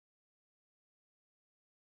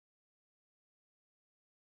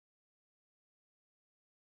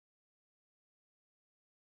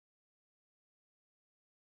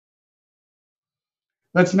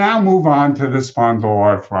Let's now move on to the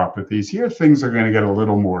spondyloarthropathies. Here things are going to get a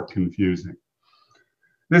little more confusing.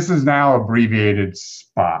 This is now abbreviated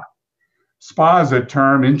SPA. SPA is a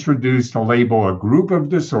term introduced to label a group of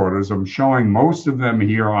disorders, I'm showing most of them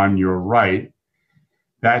here on your right,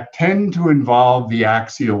 that tend to involve the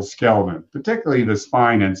axial skeleton, particularly the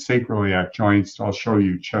spine and sacroiliac joints. I'll show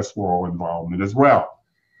you chest wall involvement as well.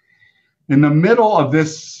 In the middle of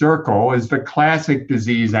this circle is the classic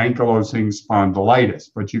disease ankylosing spondylitis,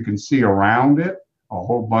 but you can see around it a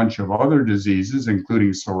whole bunch of other diseases,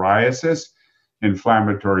 including psoriasis,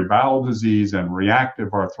 inflammatory bowel disease, and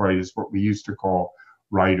reactive arthritis, what we used to call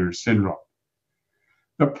Reiter syndrome.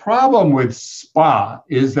 The problem with SPA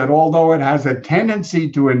is that although it has a tendency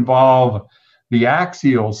to involve the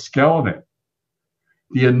axial skeleton,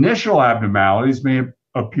 the initial abnormalities may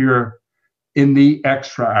appear in the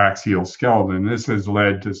extra-axial skeleton. This has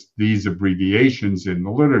led to these abbreviations in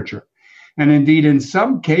the literature. And indeed, in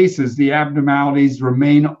some cases, the abnormalities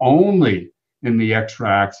remain only in the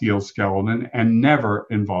extra-axial skeleton and never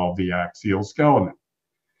involve the axial skeleton.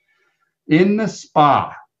 In the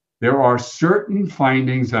SPA, there are certain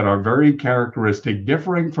findings that are very characteristic,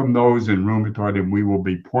 differing from those in rheumatoid, and we will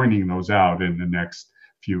be pointing those out in the next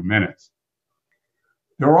few minutes.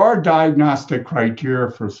 There are diagnostic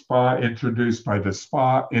criteria for SPA introduced by the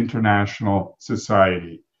SPA International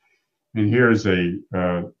Society. And here's a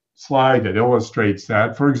slide that illustrates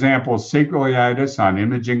that. For example, sacroiliitis on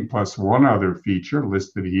imaging plus one other feature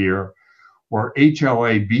listed here, or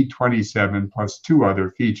HLA-B27 plus two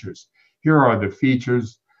other features. Here are the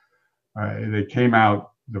features. They came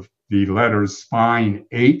out, the letters spine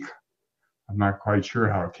ache. I'm not quite sure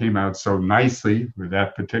how it came out so nicely with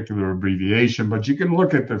that particular abbreviation, but you can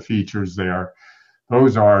look at the features there.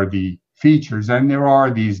 Those are the features, and there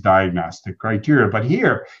are these diagnostic criteria. But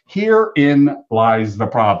herein lies the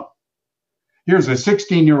problem. Here's a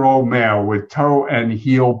 16-year-old male with toe and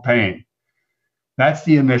heel pain. That's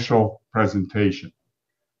the initial presentation.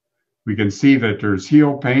 We can see that there's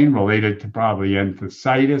heel pain related to probably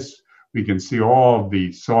enthesitis. We can see all of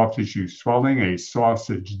the soft tissue swelling, a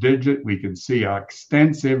sausage digit. We can see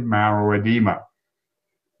extensive marrow edema,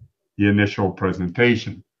 the initial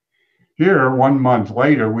presentation. Here, 1 month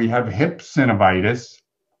later, we have hip synovitis,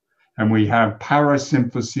 and we have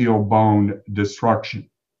parasymphyseal bone destruction.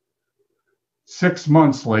 6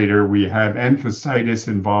 months later, we have enthesitis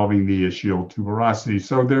involving the ischial tuberosity.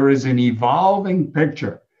 So there is an evolving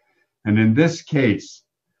picture. And in this case,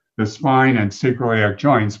 the spine and sacroiliac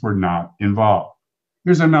joints were not involved.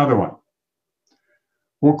 Here's another one.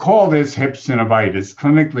 We'll call this hip synovitis.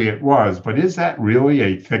 Clinically it was, but is that really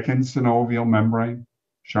a thickened synovial membrane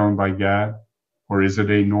shown by GAD? Or is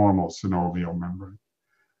it a normal synovial membrane?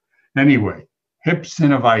 Anyway, hip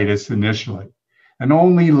synovitis initially. And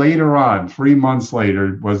only later on, 3 months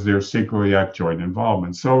later, was there sacroiliac joint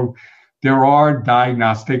involvement. So there are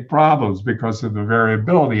diagnostic problems because of the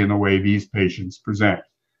variability in the way these patients present.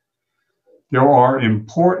 There are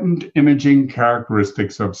important imaging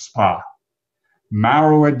characteristics of SPA.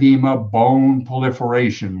 Marrow edema, bone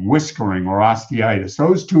proliferation, whiskering, or osteitis.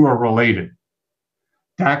 Those two are related.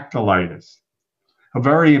 Dactylitis. A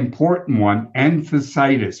very important one,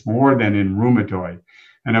 enthesitis, more than in rheumatoid.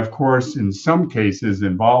 And of course, in some cases,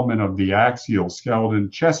 involvement of the axial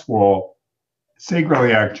skeleton, chest wall,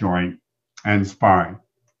 sacroiliac joint, and spine.